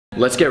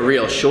let's get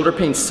real. Shoulder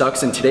pain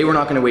sucks, and today we're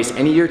not gonna waste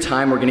any of your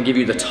time. We're gonna give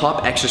you the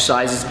top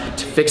exercises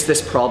to fix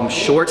this problem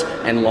short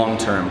and long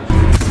term.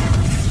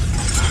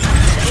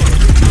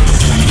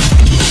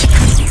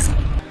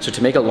 So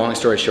to make a long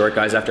story short,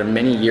 guys, after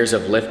many years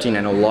of lifting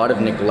and a lot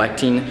of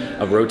neglecting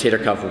of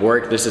rotator cuff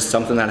work, this is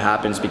something that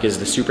happens because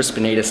the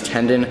supraspinatus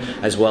tendon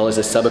as well as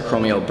the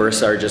subacromial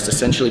bursa are just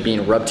essentially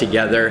being rubbed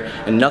together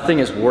and nothing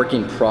is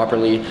working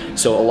properly.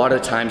 So a lot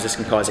of times this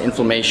can cause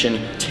inflammation,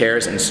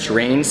 tears, and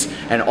strains,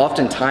 and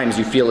oftentimes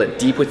you feel it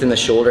deep within the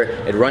shoulder.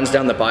 It runs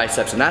down the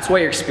biceps, and that's why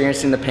you're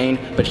experiencing the pain,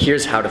 but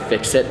here's how to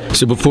fix it.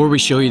 So before we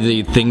show you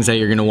the things that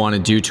you're gonna wanna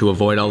do to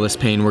avoid all this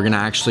pain, we're gonna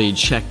actually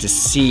check to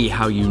see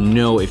how you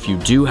know if you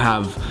do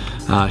have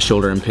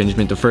shoulder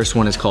impingement. The first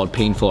one is called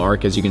painful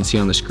arc, as you can see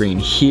on the screen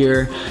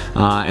here,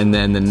 and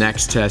then the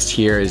next test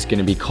here is going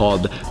to be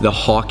called the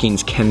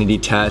Hawkins-Kennedy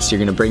test. You're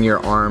going to bring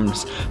your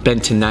arms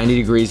bent to 90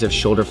 degrees of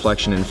shoulder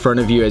flexion in front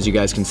of you, as you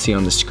guys can see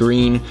on the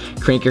screen.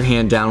 Crank your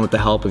hand down with the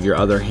help of your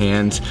other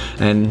hand,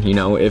 and you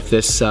know, if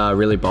this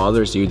really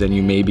bothers you, then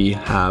you maybe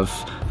have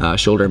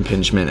shoulder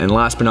impingement. And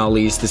last but not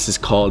least, this is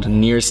called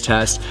Neer's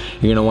test.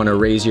 You're gonna wanna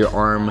raise your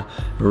arm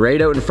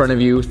right out in front of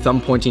you,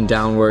 thumb pointing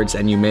downwards,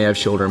 and you may have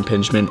shoulder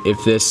impingement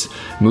if this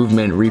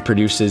movement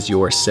reproduces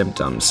your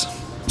symptoms.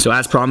 So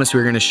as promised,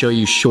 we're gonna show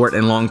you short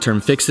and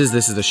long-term fixes.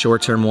 This is the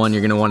short-term one.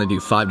 You're gonna wanna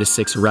do 5 to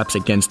 6 reps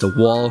against the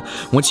wall.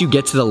 Once you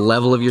get to the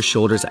level of your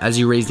shoulders, as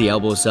you raise the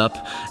elbows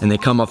up and they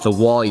come off the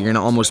wall, you're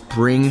gonna almost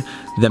bring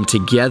them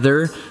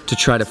together to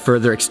try to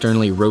further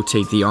externally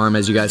rotate the arm,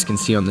 as you guys can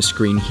see on the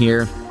screen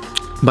here.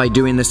 By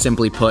doing this,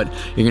 simply put,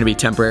 you're gonna be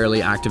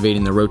temporarily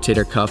activating the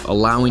rotator cuff,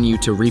 allowing you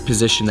to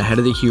reposition the head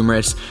of the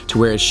humerus to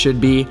where it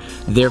should be,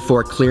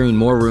 therefore clearing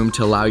more room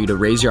to allow you to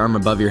raise your arm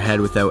above your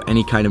head without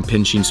any kind of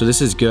pinching. So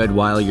this is good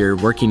while you're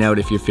working out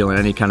if you're feeling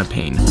any kind of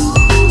pain.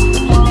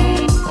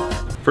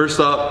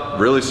 First up,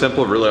 really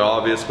simple, really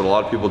obvious, but a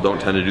lot of people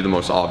don't tend to do the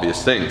most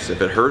obvious things.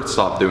 If it hurts,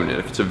 stop doing it.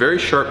 If it's a very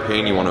sharp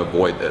pain, you want to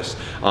avoid this.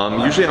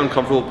 Usually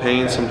uncomfortable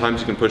pain, sometimes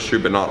you can push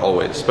through, but not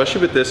always.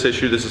 Especially with this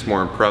issue, this is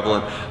more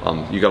prevalent.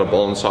 You got a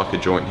ball and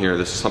socket joint here.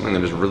 This is something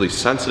that is really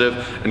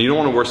sensitive, and you don't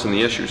want to worsen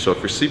the issue. So if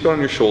you're sleeping on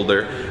your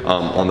shoulder,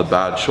 on the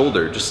bad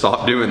shoulder, just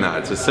stop doing that.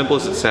 It's as simple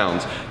as it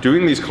sounds.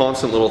 Doing these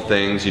constant little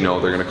things, you know,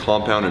 they're going to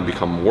compound and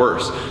become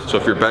worse. So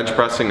if you're bench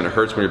pressing and it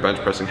hurts when you're bench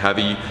pressing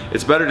heavy,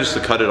 it's better just to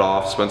cut it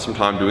off, spend some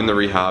time doing the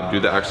rehab, do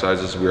the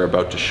exercises we're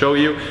about to show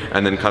you,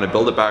 and then kind of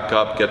build it back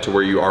up, get to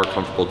where you are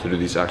comfortable to do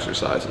these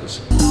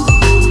exercises.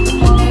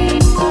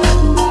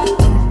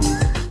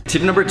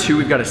 Tip number 2,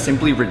 we've got to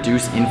simply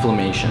reduce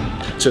inflammation.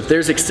 So if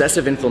there's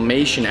excessive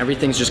inflammation,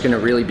 everything's just gonna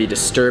really be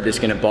disturbed, it's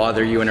gonna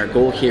bother you, and our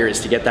goal here is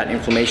to get that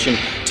inflammation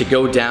to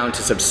go down,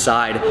 to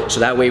subside, so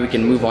that way we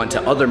can move on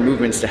to other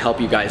movements to help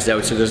you guys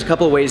out. So there's a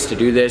couple of ways to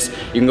do this.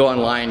 You can go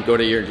online, go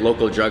to your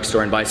local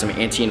drugstore and buy some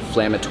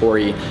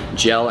anti-inflammatory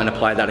gel and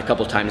apply that a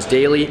couple times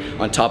daily.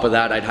 On top of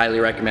that, I'd highly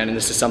recommend, and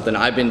this is something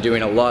I've been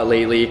doing a lot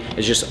lately,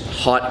 is just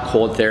hot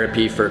cold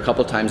therapy for a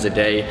couple times a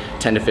day,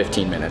 10 to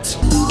 15 minutes.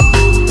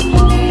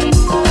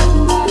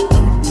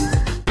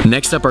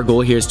 Next up, our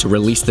goal here is to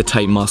release the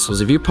tight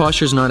muscles. If your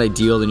posture is not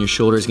ideal, then your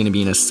shoulder is going to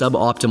be in a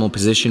suboptimal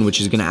position, which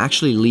is going to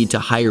actually lead to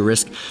higher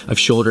risk of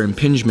shoulder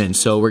impingement.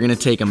 So we're going to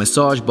take a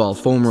massage ball,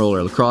 foam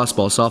roller, lacrosse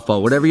ball,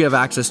 softball, whatever you have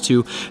access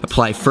to,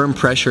 apply firm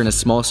pressure in a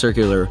small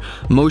circular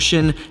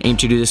motion. Aim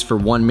to do this for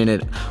 1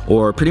 minute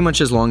or pretty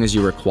much as long as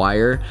you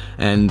require.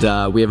 And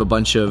we have a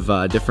bunch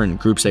of different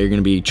groups that you're going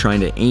to be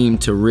trying to aim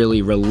to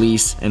really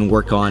release and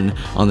work on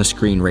the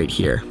screen right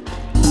here.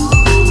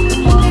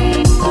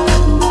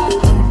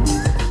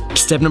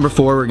 Step number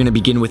 4, we're gonna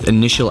begin with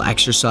initial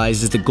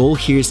exercises. The goal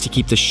here is to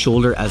keep the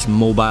shoulder as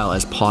mobile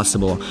as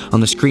possible.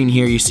 On the screen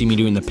here, you see me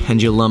doing the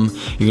pendulum.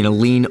 You're gonna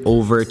lean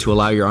over to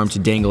allow your arm to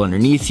dangle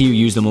underneath you,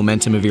 use the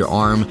momentum of your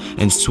arm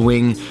and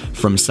swing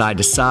from side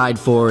to side,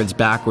 forwards,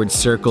 backwards,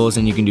 circles,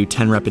 and you can do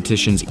 10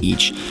 repetitions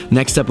each.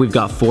 Next up, we've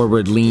got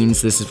forward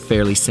leans. This is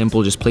fairly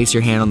simple. Just place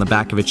your hand on the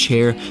back of a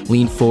chair,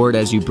 lean forward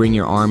as you bring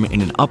your arm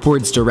in an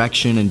upwards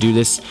direction, and do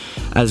this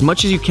as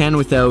much as you can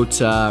without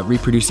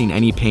reproducing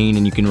any pain,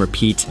 and you can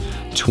repeat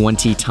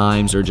 20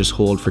 times or just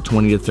hold for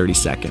 20 to 30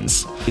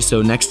 seconds.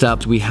 So next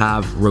up, we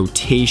have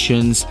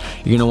rotations.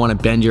 You're gonna wanna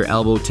bend your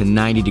elbow to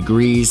 90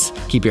 degrees,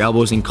 keep your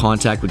elbows in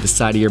contact with the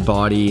side of your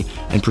body,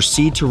 and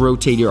proceed to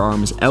rotate your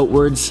arms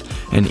outwards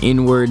and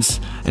inwards,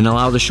 and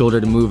allow the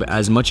shoulder to move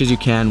as much as you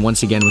can,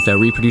 once again, without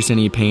reproducing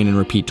any pain, and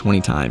repeat 20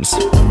 times.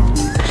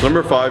 So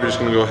number 5, you're just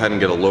gonna go ahead and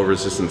get a low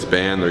resistance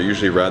band. They're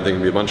usually red, they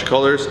can be a bunch of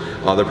colors.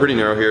 They're pretty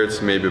narrow here,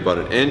 it's maybe about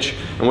 1 inch.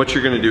 And what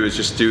you're gonna do is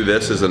just do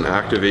this as an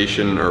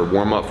activation or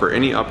warm up for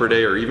any upper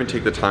day, or even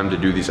take the time to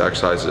do these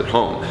exercises at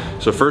home.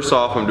 So first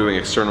off, I'm doing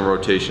external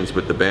rotations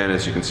with the band.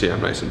 As you can see,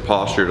 I'm nice and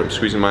postured, I'm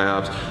squeezing my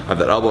abs, I have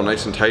that elbow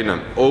nice and tight, and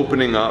I'm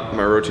opening up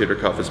my rotator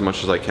cuff as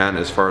much as I can,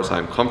 as far as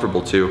I'm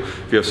comfortable to.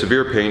 If you have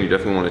severe pain, you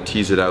definitely wanna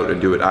tease it out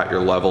and do it at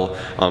your level.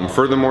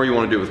 Furthermore, you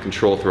wanna do it with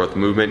control throughout the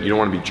movement. You don't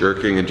wanna be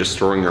jerking and just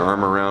throwing your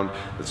arm around. around,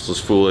 this was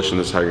foolish and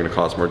this is how you're gonna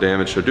cause more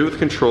damage. So do it with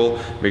control,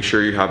 make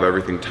sure you have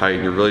everything tight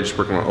and you're really just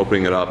working on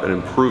opening it up and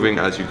improving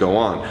as you go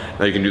on.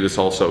 Now you can do this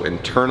also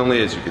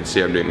internally. As you can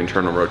see, I'm doing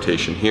internal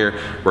rotation here,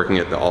 working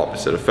at the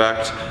opposite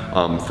effect.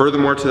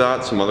 Furthermore to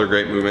that, some other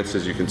great movements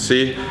as you can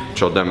see,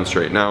 which I'll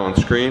demonstrate now on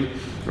screen.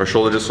 Our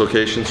shoulder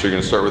dislocation, so you're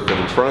gonna start with it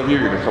in front of you,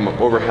 you're gonna come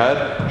up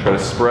overhead, try to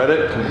spread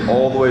it, come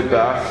all the way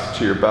back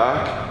to your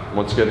back.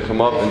 Once again,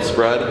 come up and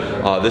spread.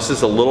 This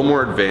is a little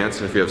more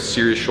advanced, and if you have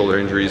serious shoulder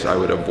injuries, I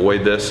would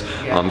avoid this.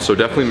 So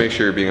definitely make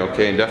sure you're being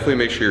okay, and definitely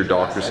make sure your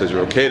doctor says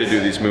you're okay to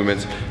do these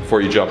movements before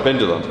you jump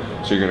into them.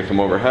 So you're gonna come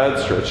overhead,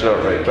 stretch it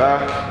out right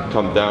back,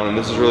 come down, and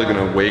this is really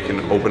gonna wake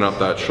and open up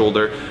that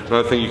shoulder.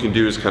 Another thing you can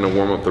do is kind of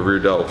warm up the rear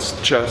delt's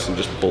chest and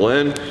just pull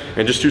in,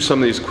 and just do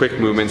some of these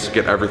quick movements to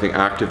get everything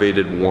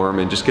activated, warm,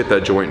 and just get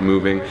that joint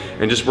moving,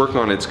 and just work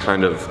on its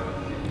kind of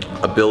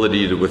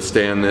ability to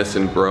withstand this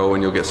and grow,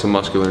 and you'll get some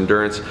muscular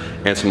endurance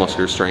and some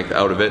muscular strength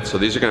out of it. So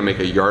these are gonna make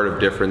a yard of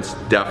difference.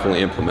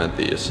 Definitely implement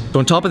these. So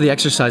on top of the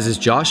exercises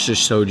Josh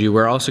just showed you,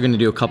 we're also gonna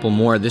do a couple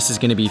more. This is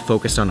gonna be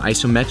focused on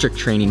isometric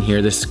training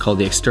here. This is called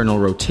the external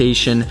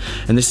rotation,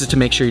 and this is to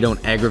make sure you don't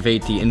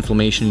aggravate the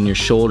inflammation in your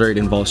shoulder. It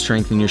involves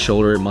strengthening your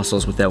shoulder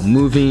muscles without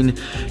moving.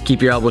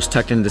 Keep your elbows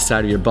tucked into the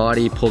side of your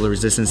body, pull the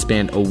resistance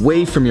band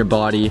away from your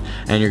body,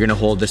 and you're gonna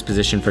hold this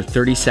position for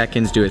 30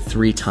 seconds, do it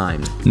 3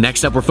 times.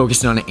 Next up, we're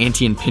focusing on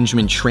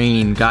anti-impingement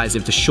training. Guys,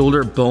 if the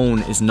shoulder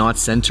bone is not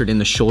centered in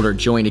the shoulder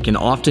joint, it can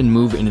often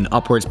move in an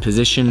upwards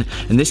position,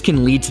 and this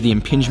can lead to the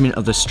impingement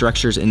of the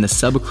structures in the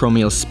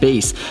subacromial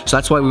space. So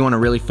that's why we want to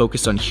really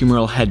focus on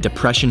humeral head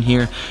depression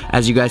here.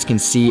 As you guys can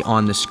see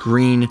on the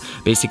screen,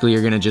 basically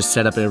you're going to just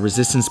set up a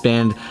resistance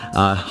band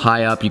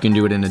high up. You can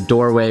do it in a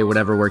doorway,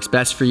 whatever works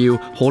best for you.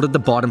 Hold at the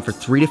bottom for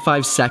 3 to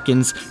 5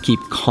 seconds, keep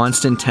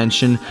constant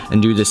tension,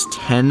 and do this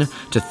 10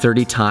 to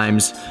 30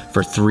 times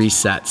for 3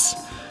 sets.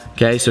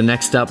 Okay, so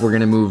next up we're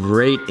gonna move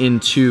right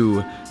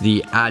into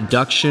the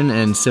adduction,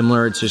 and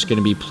similar, it's just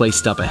gonna be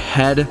placed up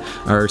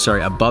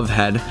above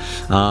head.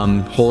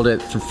 Hold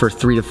it for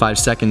 3 to 5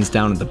 seconds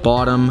down at the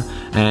bottom,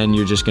 and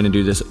you're just gonna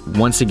do this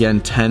once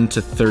again 10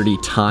 to 30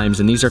 times,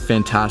 and these are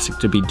fantastic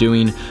to be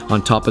doing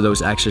on top of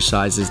those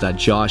exercises that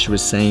Josh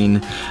was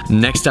saying.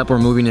 Next up, we're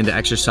moving into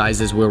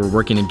exercises where we're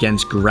working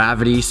against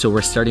gravity. So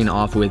we're starting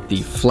off with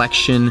the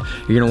flexion.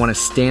 You're gonna wanna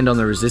stand on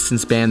the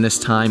resistance band this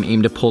time,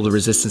 aim to pull the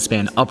resistance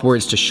band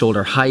upwards to shoulder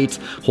height,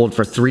 hold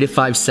for 3 to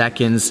 5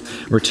 seconds,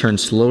 return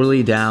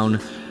slowly down,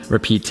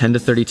 repeat 10 to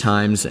 30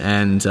 times,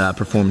 and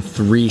perform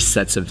 3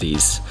 sets of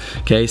these.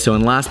 Okay, so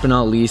and last but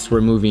not least, we're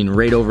moving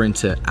right over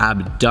into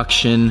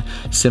abduction.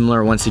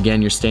 Similar, once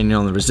again, you're standing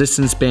on the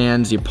resistance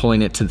bands, you're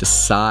pulling it to the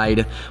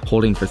side,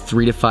 holding for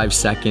 3 to 5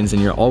 seconds,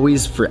 and you're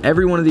always, for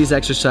every one of these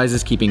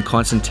exercises, keeping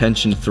constant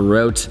tension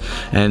throughout.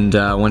 And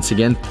once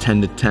again,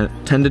 10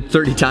 to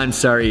 30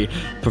 times,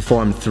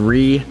 perform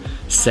 3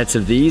 sets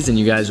of these, and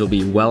you guys will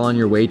be well on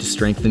your way to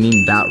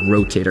strengthening that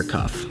rotator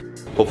cuff.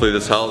 Hopefully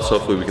this helps.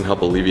 Hopefully we can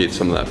help alleviate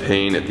some of that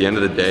pain. At the end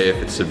of the day, if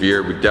it's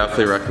severe, we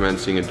definitely recommend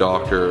seeing a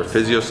doctor or a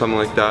physio, something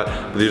like that.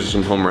 But these are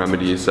some home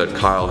remedies that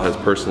Kyle has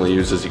personally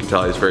used. As you can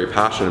tell, he's very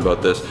passionate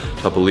about this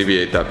to help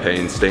alleviate that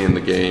pain, stay in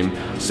the game,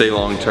 stay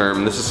long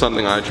term. This is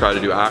something I try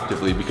to do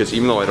actively, because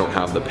even though I don't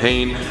have the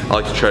pain, I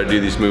like to try to do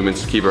these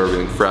movements to keep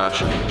everything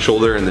fresh.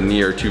 Shoulder and the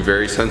knee are 2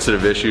 very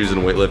sensitive issues in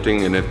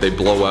weightlifting, and if they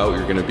blow out,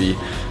 you're gonna be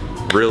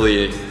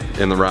really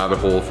in the rabbit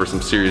hole for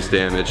some serious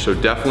damage. So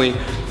definitely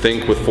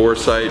think with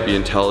foresight, be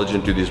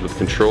intelligent, do these with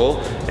control.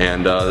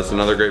 And this is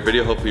another great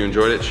video. Hopefully you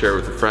enjoyed it. Share it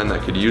with a friend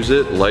that could use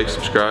it. Like,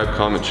 subscribe,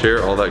 comment,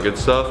 share, all that good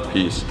stuff.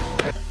 Peace.